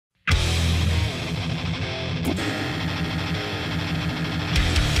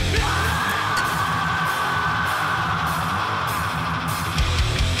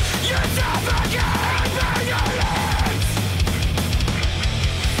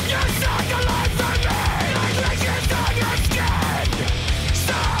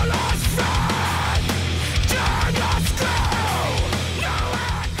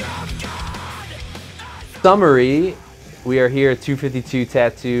summary, we are here at 252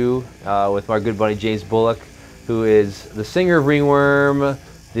 Tattoo with my good buddy James Bullock, who is the singer of Ringworm.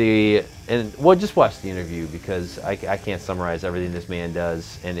 Well, just watch the interview because I can't summarize everything this man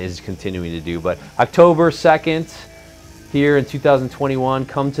does and is continuing to do. But October 2nd, here in 2021,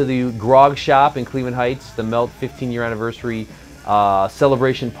 come to the Grog Shop in Cleveland Heights. The Melt 15-year anniversary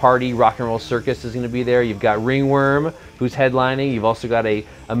celebration party. Rock and Roll Circus is going to be there. You've got Ringworm, who's headlining. You've also got a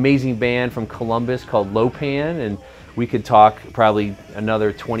amazing band from Columbus called Lopan, and we could talk probably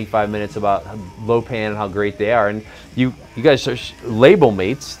another 25 minutes about Lopan and how great they are. And you guys are label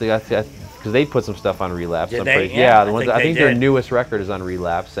mates. They got because they put some stuff on Relapse. Did they? Yeah, I think their newest record is on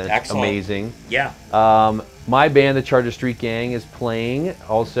Relapse, and it's amazing. Yeah. My band, the Charger Street Gang, is playing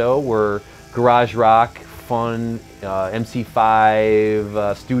also. We're garage rock, fun,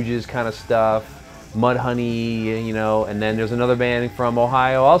 MC5, Stooges kind of stuff, Mudhoney, you know. And then there's another band from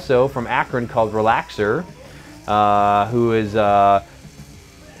Ohio, also from Akron, called Relaxer, who is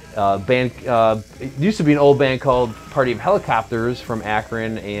band. It used to be an old band called Party of Helicopters from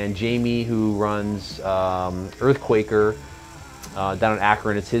Akron, and Jamie, who runs Earthquaker down in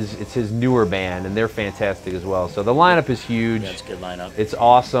Akron, it's his newer band, and they're fantastic as well. So the lineup is huge. Yeah, it's a good lineup. It's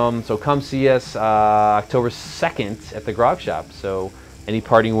awesome. So come see us October 2nd at the Grog Shop. So any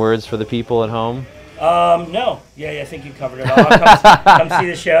parting words for the people at home? No. Yeah, I think you covered it all. Come see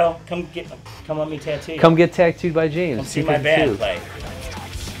the show. Come let me tattoo you. Come get tattooed by James. Come see my band play.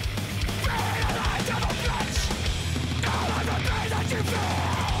 You